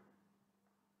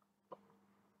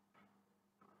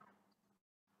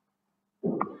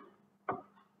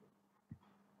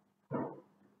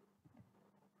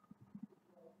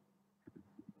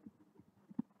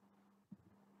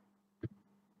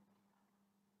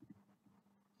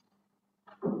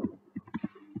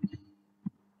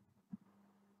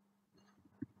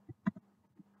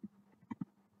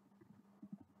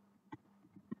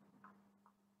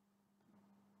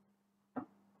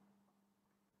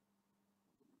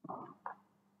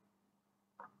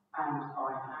 And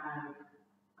I have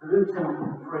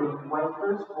gluten-free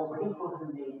wafers for people who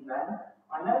need them.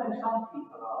 I know who some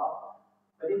people are,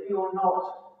 but if you're not,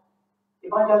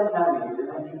 if I don't know you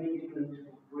and you need a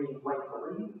gluten-free wafer,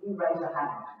 well, you can raise a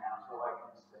hand now so I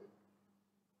can see.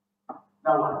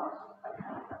 No one is. Okay,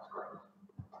 that's great.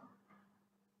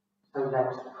 So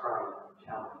let's pray,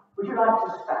 shall we? Would you like to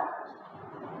stand?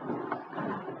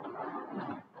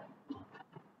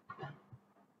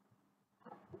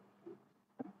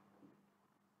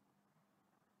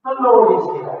 The Lord is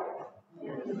here.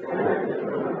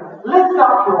 Lift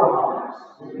up your hearts.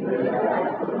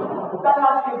 Let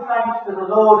us give thanks to the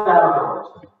Lord our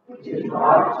God. It is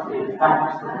right to give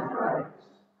thanks and praise.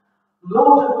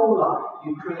 Lord of all life,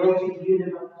 you created the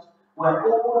universe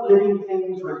where all living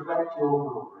things reflect your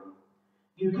glory.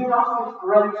 You give us this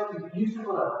great and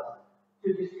beautiful earth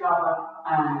to discover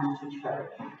and to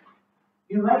cherish.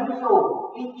 You made us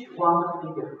all, each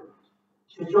wonderfully different,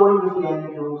 to join with the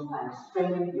angels and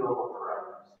sing your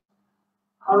praise.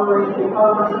 Holy,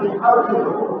 holy, holy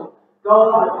Lord,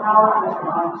 God of power and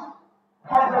might,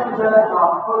 heaven and earth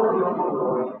are full of your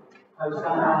glory.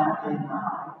 Hosanna in the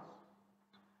highest.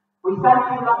 We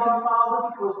thank you, loving Father,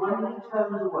 because when we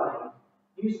turned away,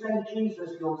 you sent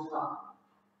Jesus, your Son.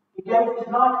 He gave his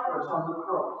life for us on the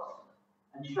cross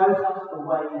and showed us the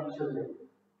way to live.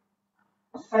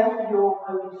 Send your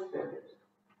Holy Spirit,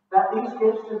 that these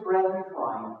gifts of bread and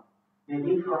wine may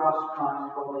be for us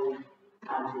Christ's body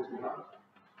and his blood.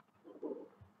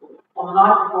 On the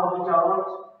night before he died,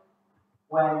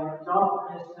 when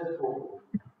darkness had fallen,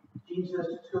 Jesus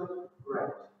took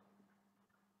bread.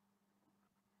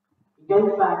 He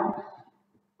gave thanks,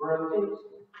 broke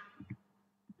it,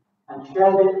 and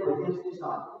shared it with his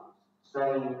disciples,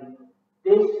 saying,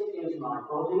 "This is my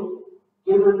body,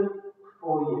 given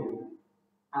for you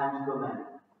and for many.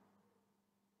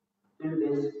 Do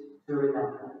this to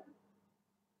remember me."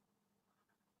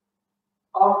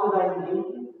 After they had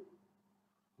eaten,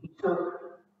 he took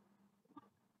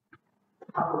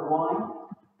a cup of wine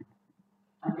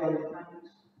and gave thanks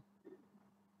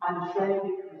and shared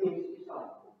it with his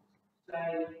disciples,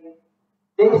 saying,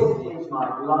 "This is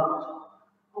my blood,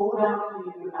 poured out for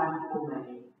you and for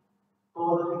many,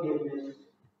 for the forgiveness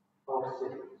of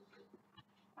sins."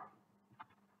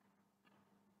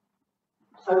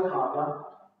 So, Father,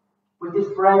 with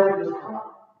this bread and this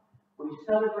cup, we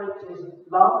celebrate his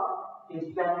love,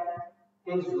 his death,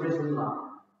 his risen life.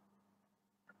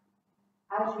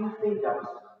 As you feed us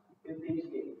with these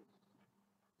gifts,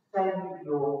 send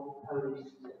your Holy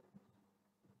Spirit.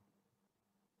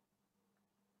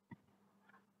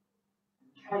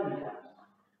 Change us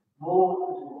more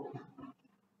and more to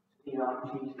be like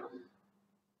Jesus,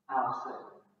 our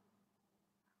Saviour.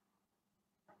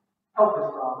 Help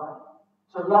us, Father,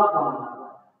 to love one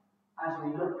another as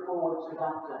we look forward to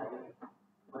that day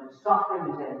when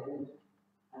suffering is ended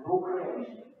and all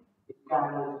creation is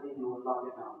gathered in your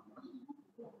loving arms.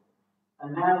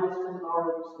 And now with St.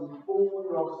 Lawrence and all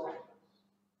your saints,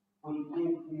 we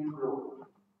give you glory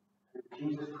through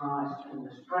Jesus Christ in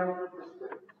the strength of the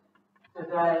Spirit,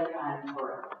 today and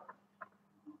forever.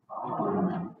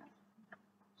 Amen.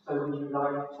 So would you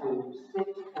like to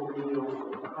sit or kneel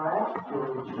for prayer? You're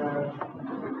in church.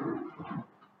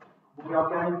 We are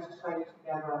going to say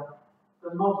together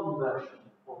the modern version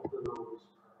of the Lord's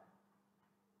Prayer.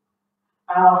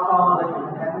 Our Father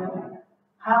in heaven,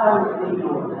 hallowed be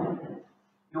your name.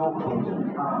 Your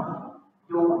kingdom come,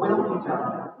 your will be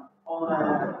done, on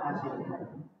earth as in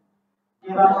heaven.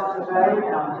 Give us today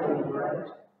our daily bread.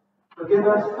 Forgive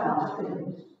us our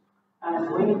sins, as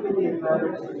we forgive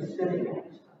those who sin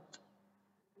against us.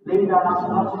 Lead us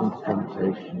not into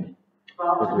temptation,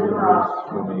 but deliver us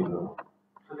from evil.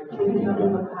 For the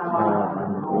kingdom, the power,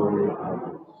 and the glory are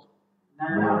yours,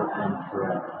 now and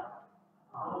forever.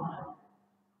 Amen.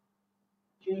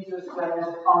 Jesus says,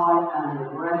 "I am the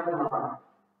bread of life.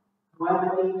 Whoever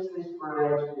eats this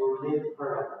bread will live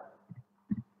forever."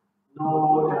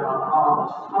 Lord, our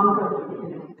hearts hunger for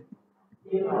you.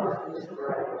 Give us this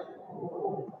bread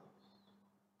always.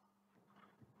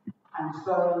 And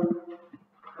so,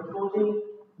 the body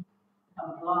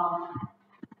and blood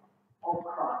of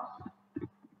Christ,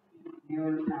 keep you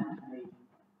and me in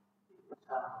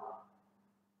eternal life.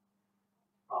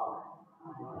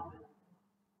 Amen.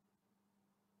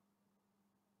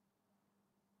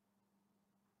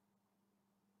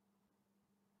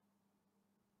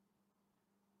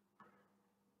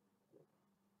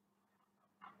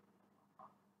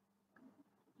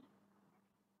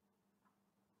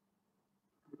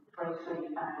 Tracy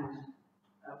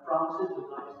and Francis would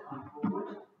like to come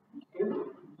forward. Thank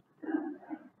you.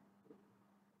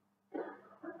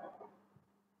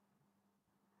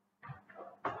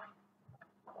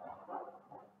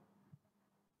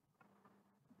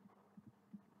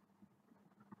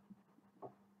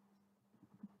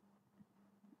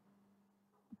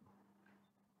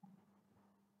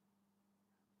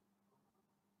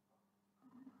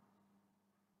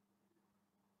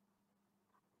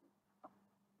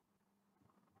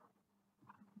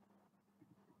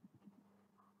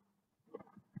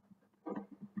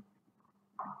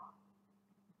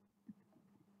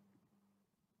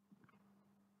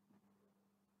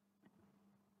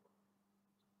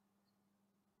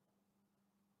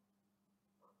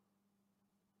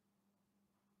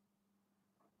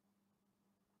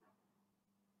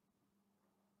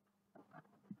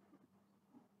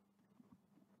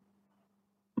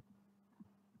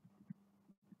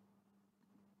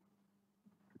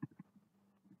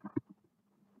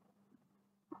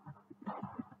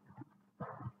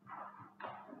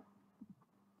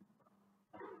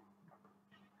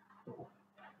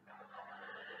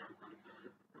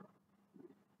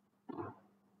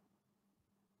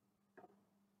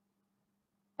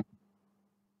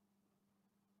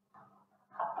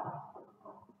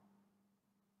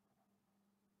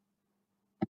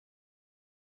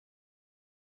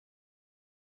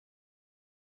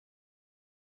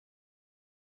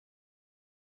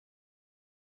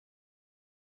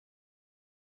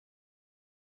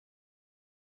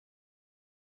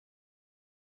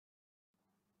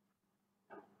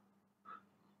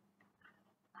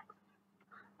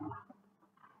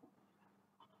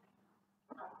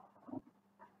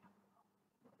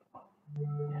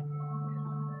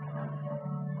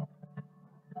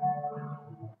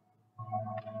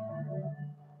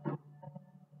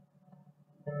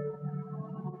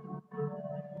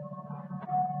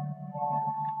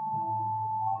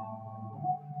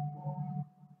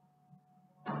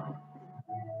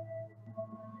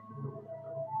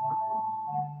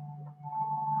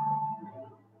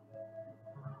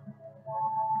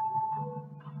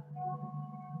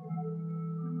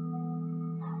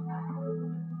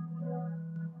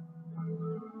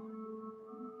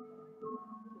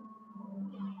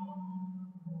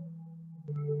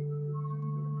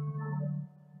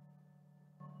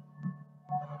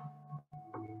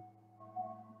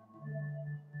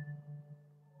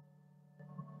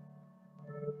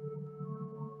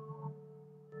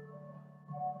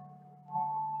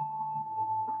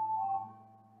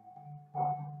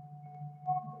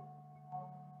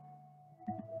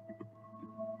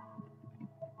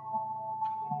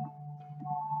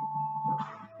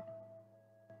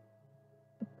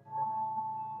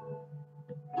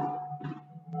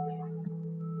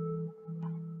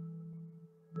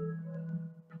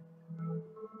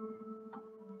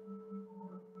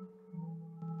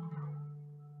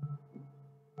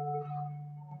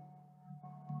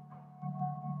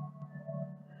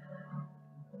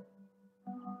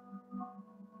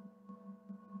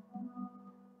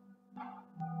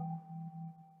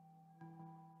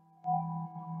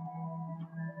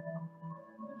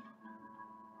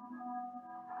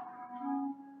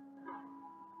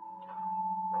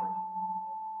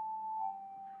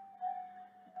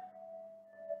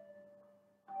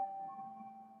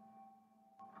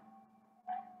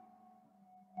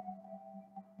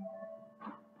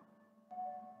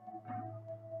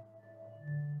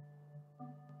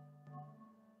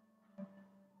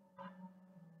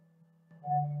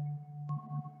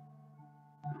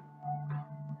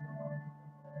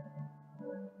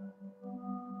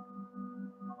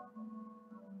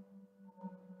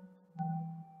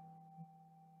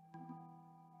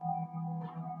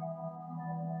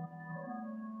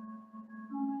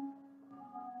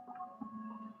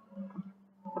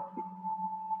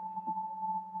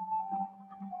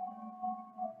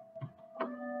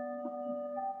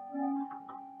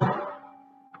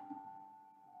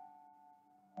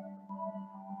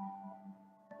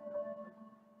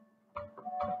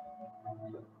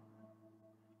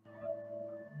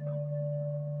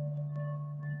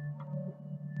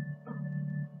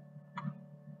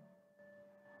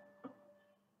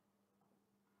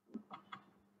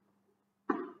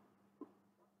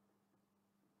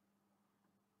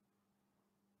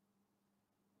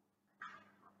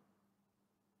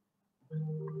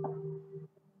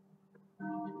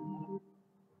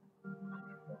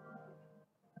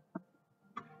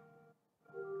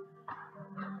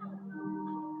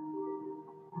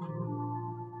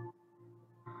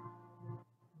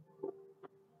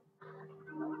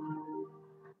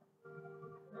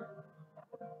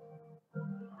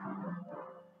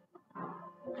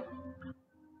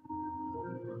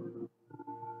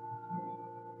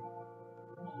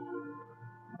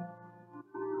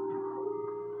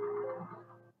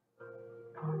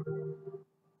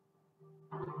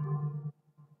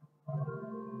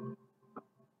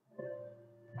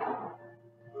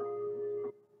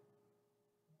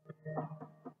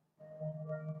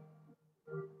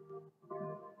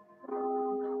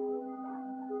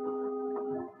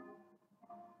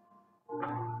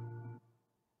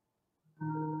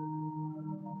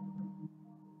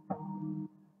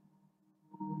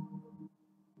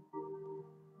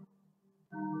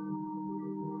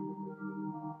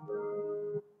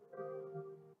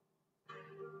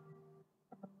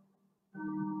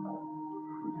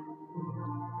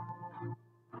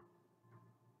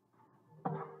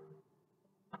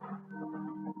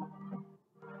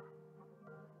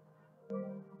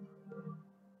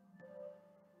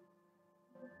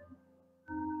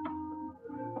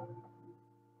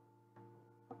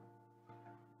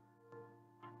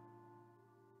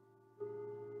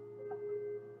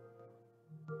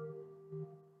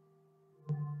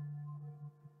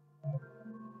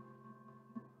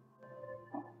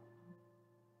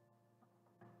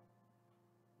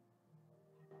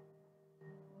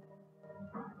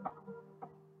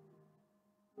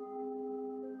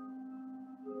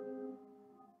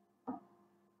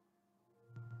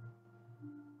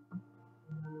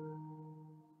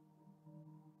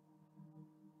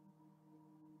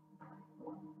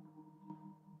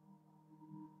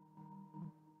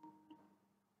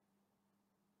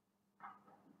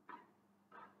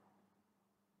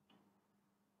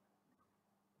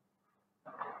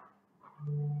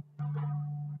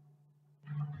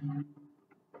 God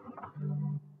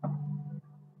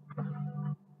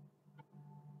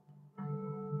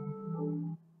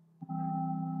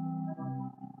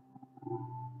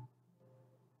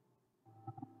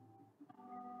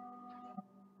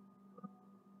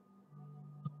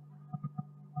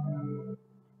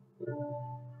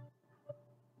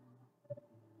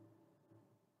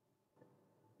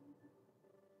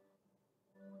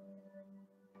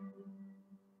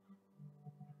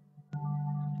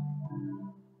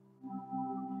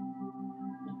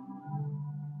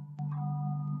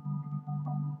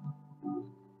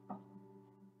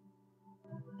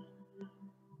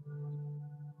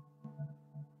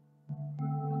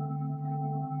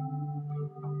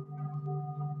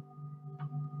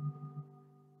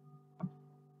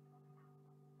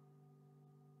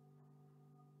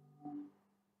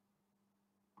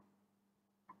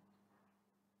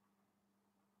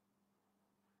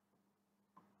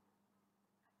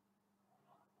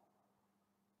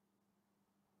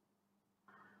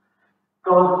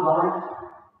of life,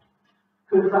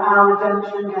 who for our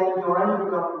redemption gave your only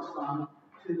begotten Son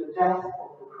to the death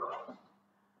of the cross,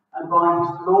 and by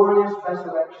his glorious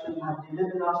resurrection have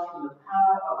delivered us from the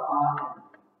power of our enemy,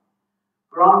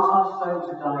 grant us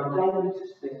so to die daily to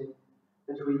sin,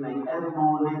 that we may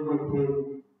evermore live with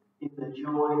him in the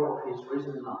joy of his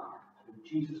risen life. Through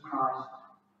Jesus Christ,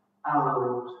 our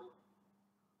Lord.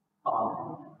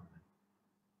 Amen.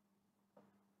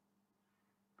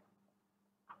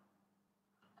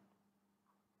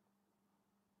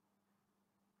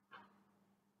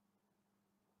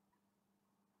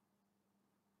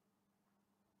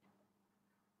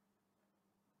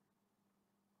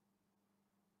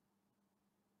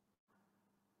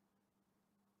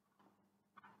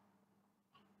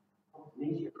 An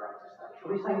easier prayer to say.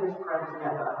 Shall we say this prayer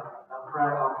together? A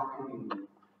prayer after communion.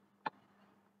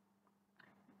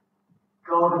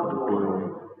 God of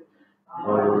glory,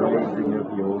 by the raising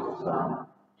of your Son,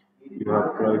 you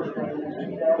have broken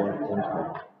death and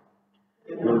hell.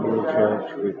 Fill your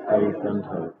church with faith and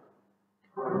hope,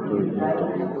 until the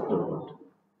day is dawned,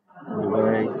 and the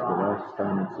way for life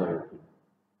stands open,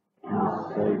 in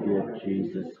the Saviour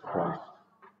Jesus Christ.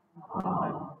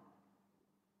 Amen.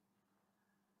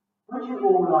 Would you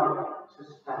all like to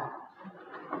stand?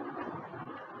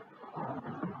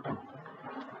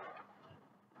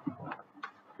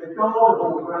 The God of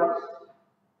all grace,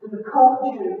 who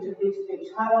called you to his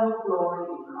eternal glory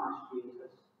in Christ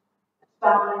Jesus,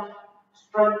 establish,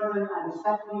 strengthen, and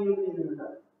settle you in the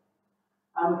faith.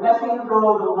 And blessing of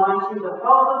God Almighty, the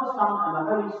Father, the Son, and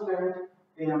the Holy Spirit,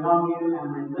 be among you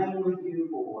and remain with you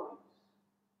always.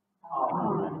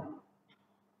 Amen.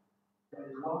 There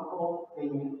is one more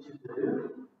thing to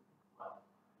do. Well,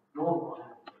 normal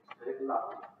thing to do,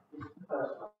 but this is the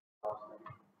first one.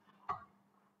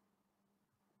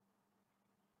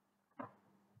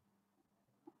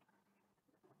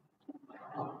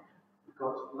 We've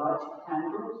got lighted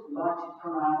candles, lighted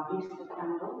from our Easter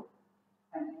candle.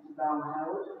 Thank you to Val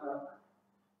Howard for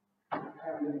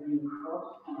preparing the green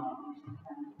cross on our Easter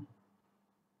candle.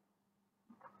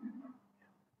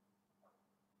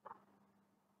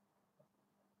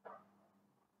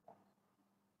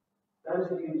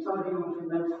 Those of you, some of you will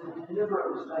notice a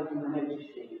deliberate mistake in the notice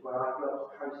sheet where I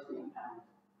got Tracy and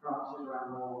Francis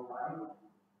around more way.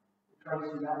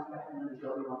 Tracy, that's definitely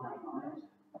got your name on it.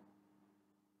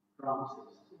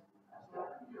 Francis, that's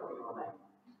definitely got your name.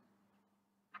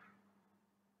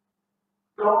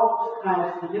 God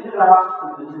has delivered us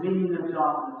from the dominion of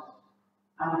darkness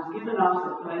and has given us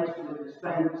a place with the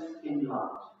saints in light.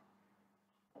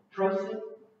 Tracy,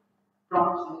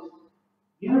 Francis,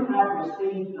 you have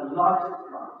received the light of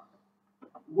Christ.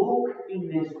 Walk in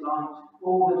this light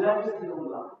all the days of your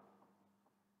life.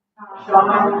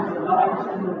 Shine as a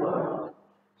light in the world,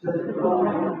 to the glory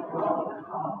of God the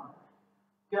Father.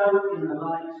 Go in the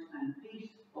light and peace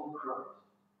of Christ.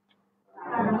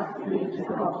 Thanks be to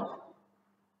God.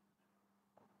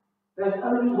 There's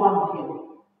only one hymn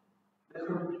that's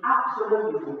going to be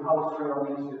absolutely compulsory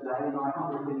on Easter Day, and I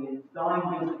humbly believe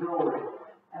Thine is glory.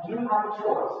 And you have a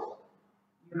choice.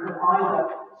 You can either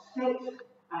sit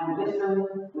and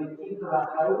listen with people at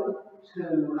home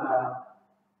to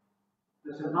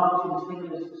the St. Martin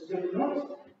singers sing it,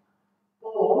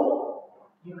 or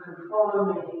you can follow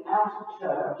me out of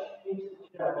church into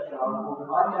the churchyard.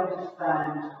 I'm going to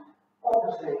stand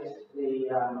opposite the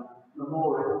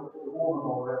memorial, the war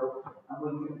memorial, and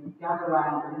we can gather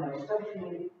around in a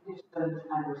socially distant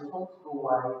and responsible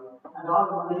way, and I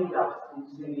will lead us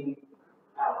in singing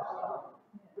our stuff.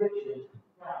 Richard,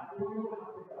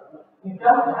 you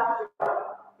don't have to go.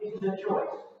 It's a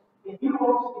choice. If you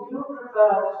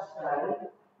prefer to stay,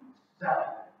 stay.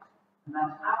 and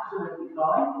that's absolutely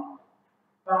fine.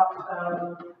 But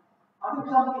I think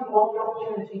some people want the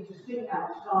opportunity to sit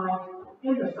outside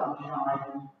in the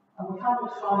sunshine, and we haven't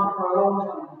signed for a long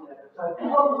time together. So if you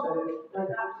want to,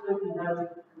 there's absolutely no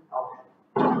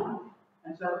compulsion.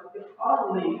 And so if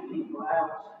I leave people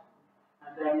out,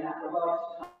 and then at the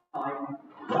last time,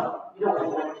 well, you don't want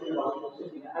to wait too long, you're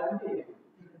sitting at home here.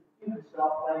 You can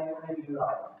start playing whenever you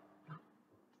like.